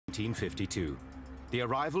1952. The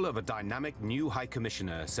arrival of a dynamic new High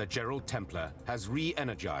Commissioner, Sir Gerald Templar, has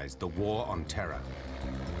re-energized the war on terror.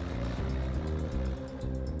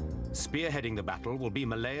 Spearheading the battle will be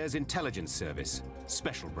Malaya's intelligence service,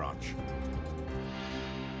 Special Branch.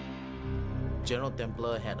 General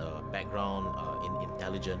Templar had a background in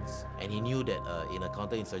intelligence, and he knew that in a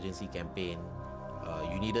counterinsurgency campaign,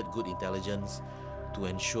 you needed good intelligence to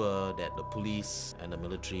ensure that the police and the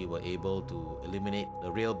military were able to eliminate the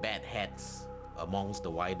real bad hats amongst the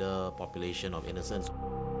wider population of innocents.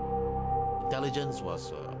 Intelligence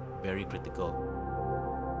was very critical.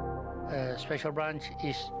 Special Branch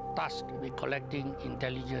is tasked with collecting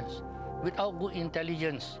intelligence. Without good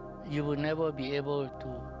intelligence, you will never be able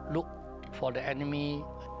to look for the enemy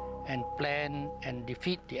and plan and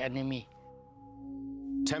defeat the enemy.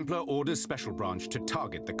 Templar orders Special Branch to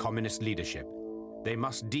target the communist leadership. They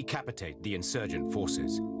must decapitate the insurgent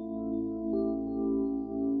forces.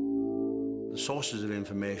 The sources of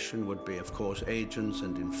information would be, of course, agents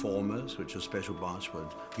and informers, which a Special Branch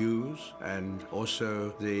would use, and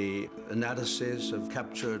also the analysis of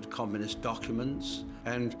captured communist documents.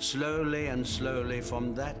 And slowly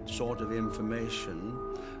from that sort of information,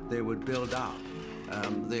 they would build up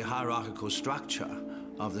the hierarchical structure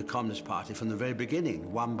of the Communist Party from the very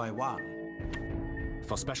beginning, one by one.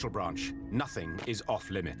 For Special Branch, nothing is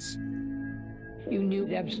off limits. You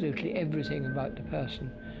knew absolutely everything about the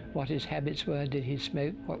person, what his habits were, did he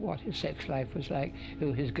smoke, what his sex life was like,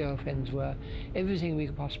 who his girlfriends were, everything we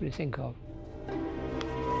could possibly think of.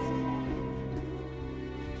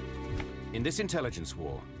 In this intelligence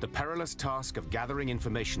war, the perilous task of gathering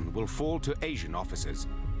information will fall to Asian officers.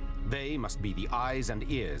 They must be the eyes and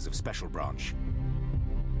ears of Special Branch.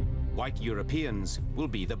 White Europeans will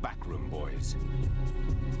be the backroom boys.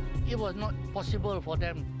 It was not possible for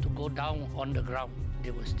them to go down on the ground.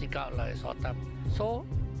 They would stick out like a sore thumb. So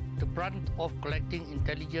the brunt of collecting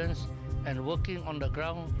intelligence and working on the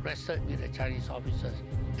ground rested with the Chinese officers.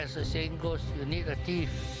 As the saying goes, you need a thief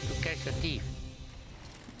to catch a thief.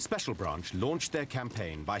 Special Branch launched their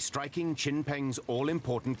campaign by striking Chin Peng's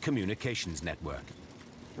all-important communications network.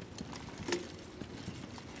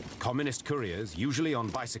 Communist couriers, usually on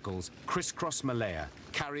bicycles, crisscross Malaya,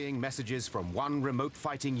 carrying messages from one remote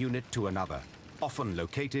fighting unit to another, often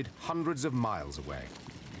located hundreds of miles away.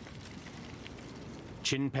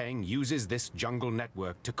 Chin Peng uses this jungle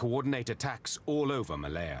network to coordinate attacks all over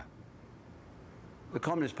Malaya. The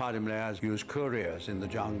Communist Party of Malaya has used couriers in the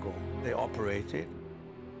jungle. They operated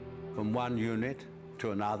from one unit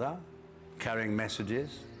to another, carrying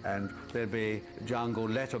messages, and there'd be jungle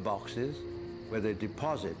letterboxes where they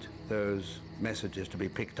deposit those messages to be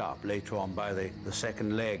picked up later on by the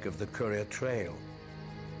second leg of the courier trail.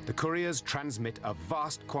 The couriers transmit a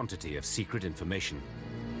vast quantity of secret information.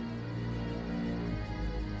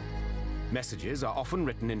 Messages are often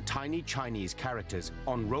written in tiny Chinese characters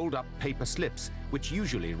on rolled-up paper slips, which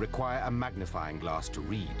usually require a magnifying glass to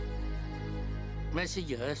read.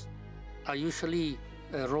 Messages are usually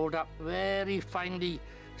rolled up very finely,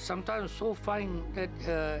 sometimes so fine that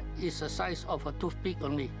it's the size of a toothpick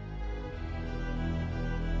only.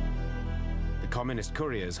 The communist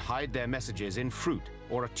couriers hide their messages in fruit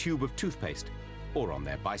or a tube of toothpaste, or on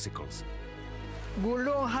their bicycles.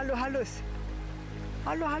 Gulung halus-halus.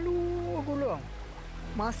 Halus-halus gulung.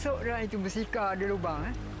 Masuk dalam itu bersika di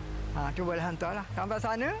lubang. Cubalah hantarlah. Sampai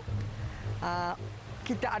sana,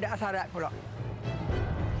 kita ada asarat pula.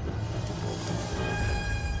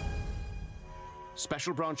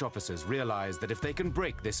 Special Branch officers realize that if they can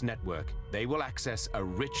break this network, they will access a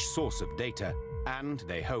rich source of data and,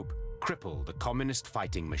 they hope, cripple the communist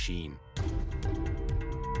fighting machine.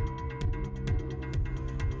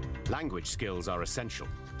 Language skills are essential,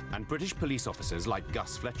 and British police officers like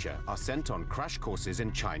Gus Fletcher are sent on crash courses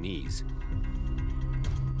in Chinese.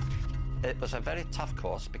 It was a very tough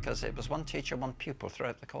course because it was one teacher, one pupil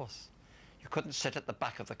throughout the course. You couldn't sit at the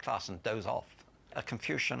back of the class and doze off. A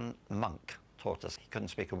Confucian monk taught us. He couldn't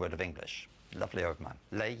speak a word of English. Lovely old man.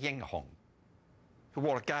 Lei Yinghong, who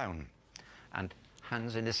wore a gown and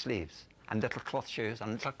hands in his sleeves and little cloth shoes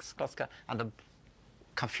and little cloth skirt and a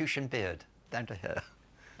Confucian beard down to here.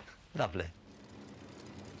 Lovely.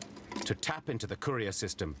 To tap into the courier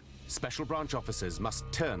system, Special Branch officers must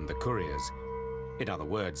turn the couriers. In other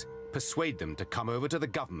words, persuade them to come over to the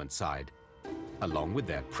government side, along with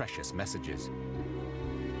their precious messages.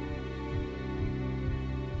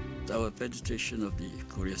 Our penetration of the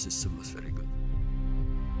courier system was very good.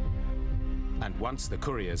 And once the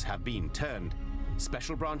couriers have been turned,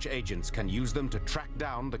 Special Branch agents can use them to track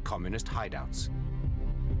down the communist hideouts.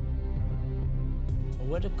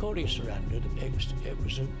 When the courier surrendered, it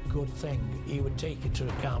was a good thing. He would take it to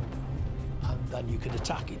the camp and then you could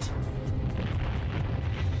attack it.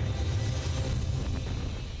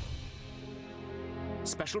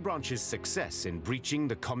 Special Branch's success in breaching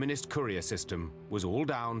the communist courier system was all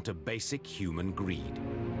down to basic human greed.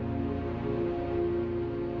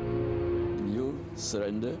 You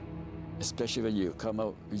surrender, especially when you come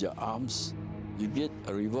out with your arms, you get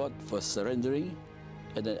a reward for surrendering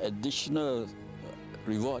and an additional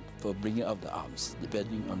reward for bringing out the arms,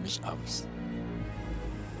 depending on which arms.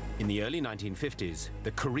 In the early 1950s,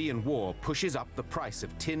 the Korean War pushes up the price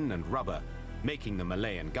of tin and rubber, making the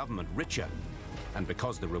Malayan government richer. And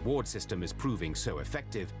because the reward system is proving so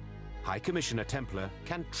effective, High Commissioner Templer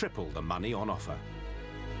can triple the money on offer.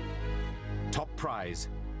 Top prize,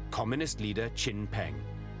 Communist leader Chin Peng.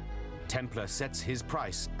 Templer sets his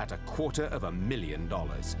price at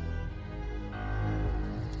 $250,000.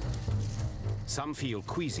 Some feel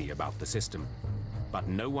queasy about the system, but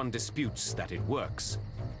no one disputes that it works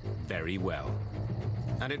very well.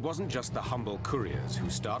 And it wasn't just the humble couriers who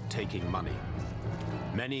start taking money.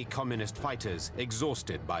 Many communist fighters,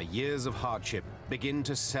 exhausted by years of hardship, begin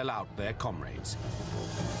to sell out their comrades.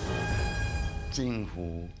 政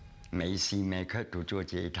府每时每刻都做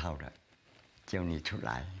这一套的，叫你出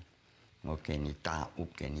来，我给你大屋，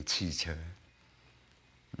给你汽车，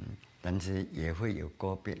但是也会有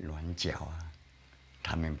个别软脚啊，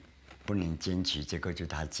他们不能争取这个就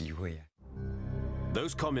他机会啊。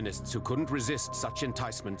 Those communists who couldn't resist such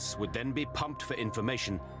enticements would then be pumped for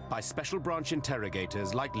information by special branch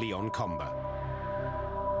interrogators like Leon Comber.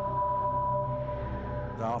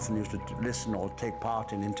 I often used to listen or take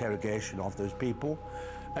part in interrogation of those people.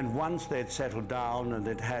 And once they'd settled down and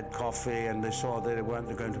they'd had coffee and they saw that they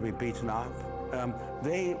weren't going to be beaten up,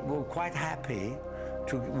 they were quite happy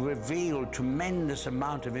to reveal tremendous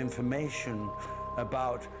amount of information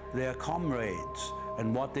about their comrades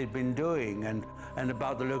and what they'd been doing and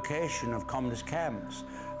about the location of communist camps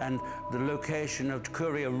and the location of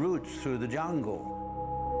courier routes through the jungle.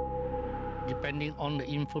 Depending on the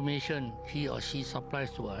information he or she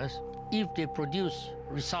supplies to us, if they produce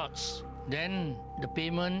results, then the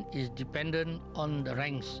payment is dependent on the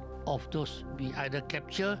ranks of those we either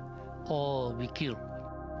capture or we kill.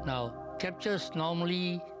 Now, captures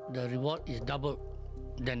normally the reward is double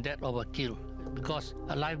than that of a kill because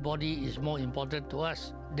a live body is more important to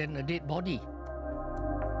us than a dead body.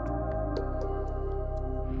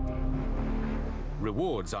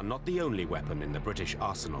 Rewards are not the only weapon in the British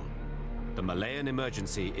arsenal. The Malayan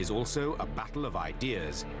emergency is also a battle of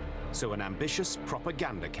ideas, so an ambitious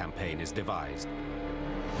propaganda campaign is devised.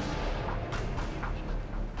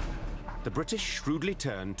 The British shrewdly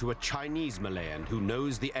turn to a Chinese Malayan who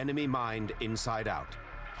knows the enemy mind inside out.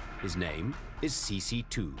 His name is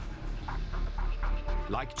CC2.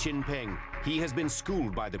 Like Chin Peng, he has been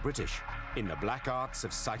schooled by the British in the black arts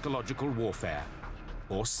of psychological warfare,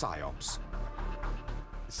 or PSYOPs.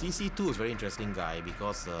 CC2 is a very interesting guy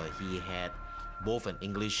because he had both an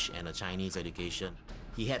English and a Chinese education.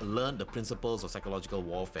 He had learned the principles of psychological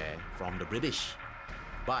warfare from the British,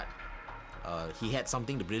 but he had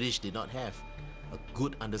something the British did not have, a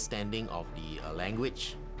good understanding of the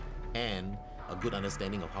language and a good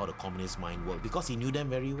understanding of how the communist mind worked because he knew them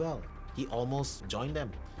very well. He almost joined them.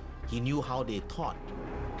 He knew how they thought.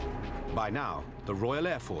 By now, the Royal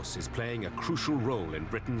Air Force is playing a crucial role in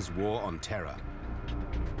Britain's war on terror.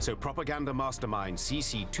 So propaganda mastermind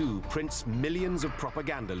CC2 prints millions of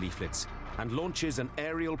propaganda leaflets and launches an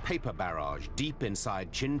aerial paper barrage deep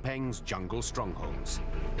inside Chin Peng's jungle strongholds.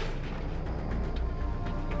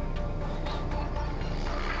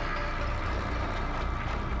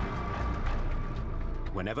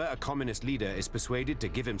 Whenever a communist leader is persuaded to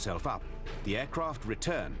give himself up, the aircraft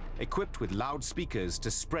return, equipped with loudspeakers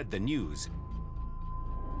to spread the news.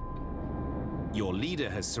 Your leader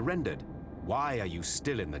has surrendered. Why are you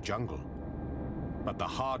still in the jungle? But the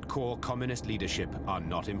hardcore communist leadership are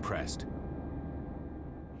not impressed.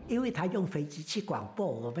 因为他用飞机去广播，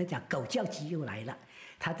我们讲狗叫机又来了，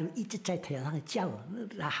他就一直在天上叫，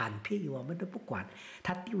喊屁我们都不管，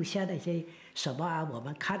他丢下那些什么啊，我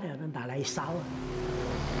们看了都拿来烧啊。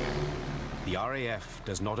The RAF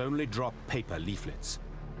does not only drop paper leaflets.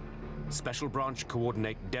 Special Branch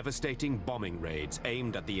coordinate devastating bombing raids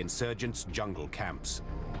aimed at the insurgents' jungle camps.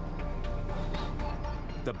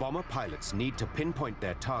 The bomber pilots need to pinpoint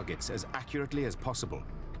their targets as accurately as possible.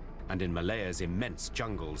 And in Malaya's immense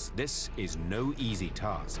jungles, this is no easy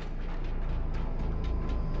task.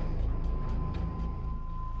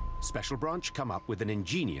 Special Branch come up with an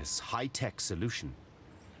ingenious high-tech solution.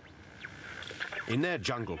 In their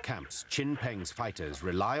jungle camps, Chin Peng's fighters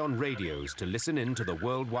rely on radios to listen in to the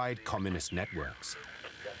worldwide communist networks.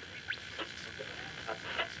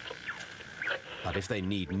 But if they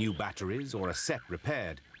need new batteries or a set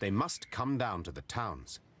repaired, they must come down to the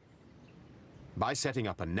towns. By setting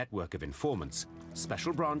up a network of informants,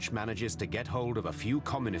 Special Branch manages to get hold of a few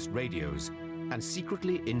communist radios and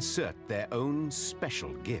secretly insert their own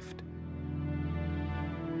special gift.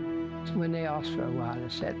 When they asked for a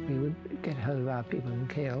wireless set, we would get hold of our people in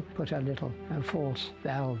Kale, put a little false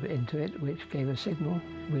valve into it, which gave a signal.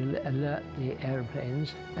 We'd alert the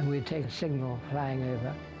aeroplanes, and we'd take a signal flying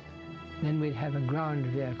over. Then we'd have a ground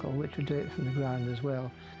vehicle, which would do it from the ground as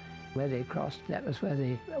well. Where they crossed, that was where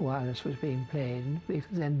the wireless was being played, and we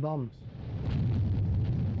could then bomb.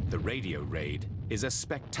 The radio raid is a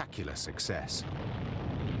spectacular success.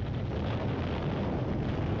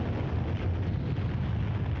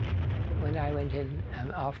 When I went in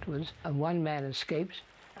afterwards, and one man escaped,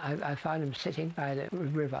 I found him sitting by the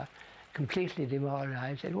river, completely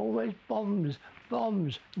demoralized, and always bombs,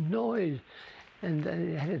 bombs, noise, and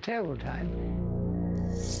he had a terrible time.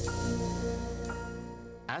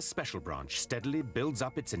 As Special Branch steadily builds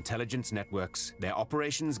up its intelligence networks, their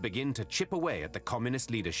operations begin to chip away at the communist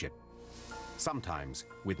leadership, sometimes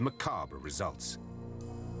with macabre results.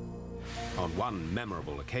 On one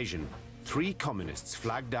memorable occasion, 3 communists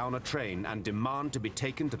flag down a train and demand to be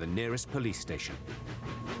taken to the nearest police station.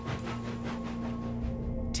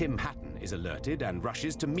 Tim Hatton is alerted and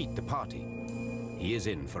rushes to meet the party. He is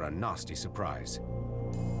in for a nasty surprise.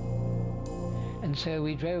 And so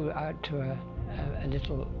we drove out to a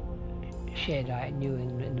little shed I knew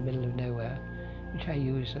in the middle of nowhere, which I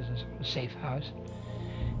used as a sort of safe house.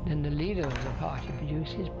 Then the leader of the party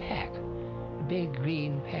produced his pack, a big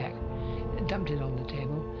green pack, dumped it on the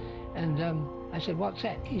table, and I said, "What's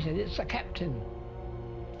that?" He said, "It's a captain."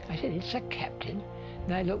 I said, "It's a captain?"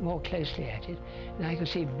 And I looked more closely at it, and I could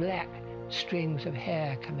see black strings of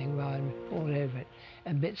hair coming round all over it,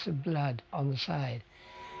 and bits of blood on the side.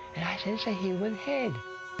 And I said, "It's a human head."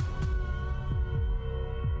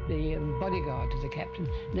 The bodyguard to the captain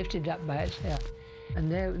lifted up by its hair, and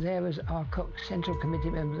there was our cook, Central Committee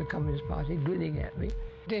member of the Communist Party, grinning at me.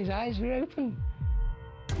 His eyes were open.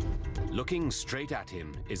 Looking straight at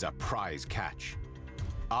him is a prize catch.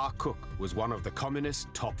 Our cook was one of the communists'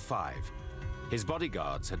 top 5. His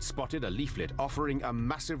bodyguards had spotted a leaflet offering a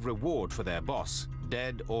massive reward for their boss,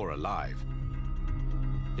 dead or alive.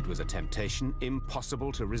 It was a temptation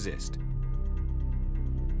impossible to resist.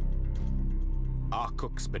 Our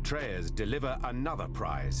cook's betrayers deliver another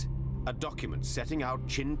prize, a document setting out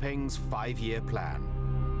Chin Peng's 5-year plan.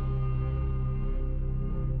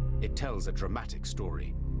 It tells a dramatic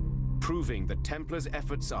story, proving that Templars'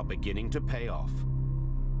 efforts are beginning to pay off.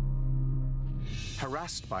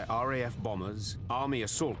 Harassed by RAF bombers, army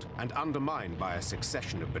assault, and undermined by a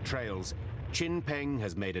succession of betrayals, Chin Peng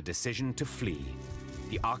has made a decision to flee.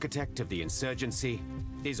 The architect of the insurgency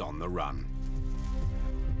is on the run.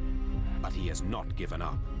 But he has not given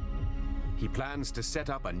up. He plans to set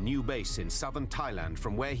up a new base in southern Thailand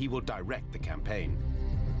from where he will direct the campaign.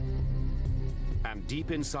 And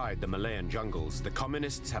deep inside the Malayan jungles, the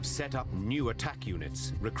communists have set up new attack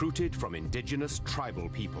units recruited from indigenous tribal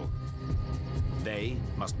people. They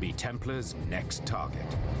must be Templars' next target.